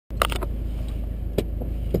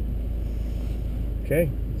Okay.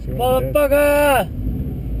 Motherfucker!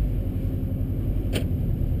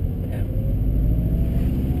 Damn.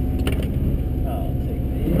 I'll take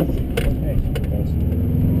these. Hey, close.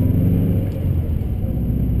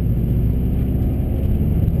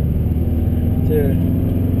 Dude,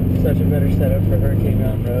 such a better setup for Hurricane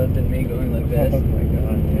Mountain Road than me going like this. Oh my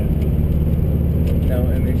god, yeah. No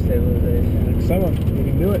image stabilization. Next summer, we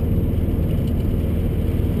can do it.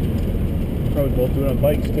 Probably both do it on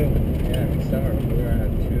bikes too. Yeah, next summer we're gonna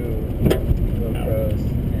have 2 GoPros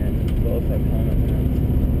and both have helmet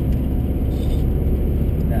mounts.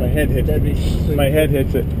 My head hits that'd it. be sweet. My head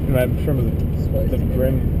hits it. I'm from the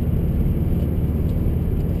brim.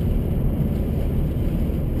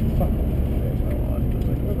 Fuck. There's my wallet. I was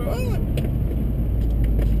like, where's my wallet?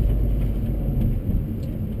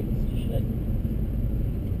 Shit.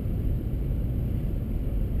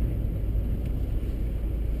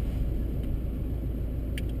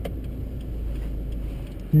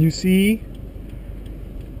 Can you see?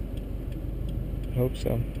 I hope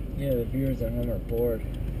so. Yeah, the viewers at home are bored.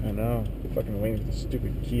 I know. They're fucking waiting for the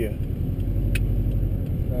stupid Kia.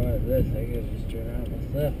 Not like this, I could just turn around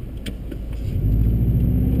myself.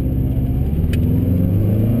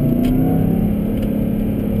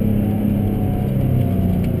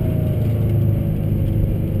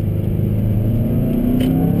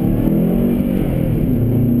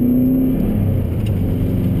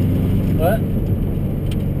 What?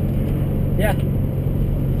 Yeah.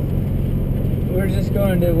 We're just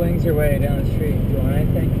going to Wings Your Way down the street. Do you want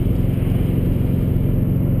anything?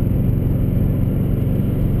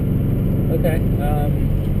 Okay.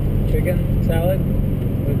 Chicken salad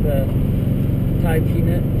with Thai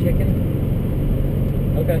peanut chicken.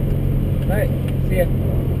 Okay. Alright. See ya.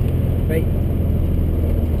 Bye.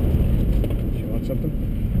 You want something?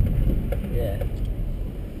 Yeah.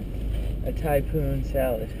 A typhoon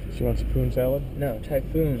salad. She wants a poon salad? No,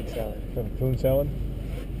 typhoon salad. Have a poon salad?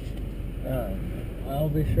 I'll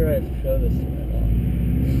be sure I show this to my mom.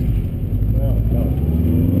 No, no.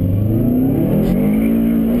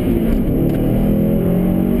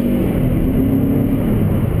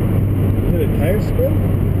 Did a tire spin?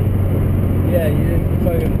 Yeah, you didn't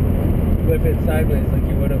fucking whip it sideways like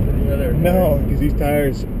you would have for the other. No, because these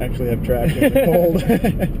tires actually have traction. They're cold.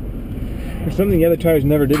 There's something the other tires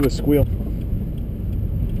never did was squeal.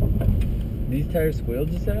 These tires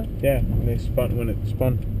squealed just now? Yeah, and they spun when it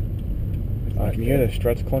spun. Can you hear the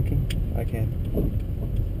struts clunking? I can.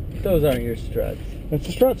 Those aren't your struts. That's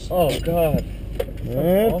the struts. Oh god.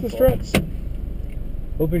 That's the struts.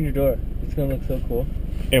 Open your door. It's gonna look so cool.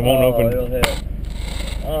 It won't open. It'll hit.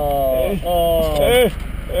 Oh,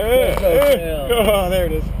 Oh, there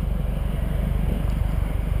it is.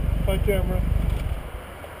 Hi, camera.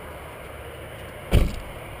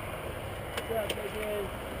 What's up, bitches?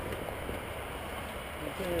 Can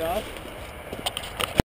you turn it off?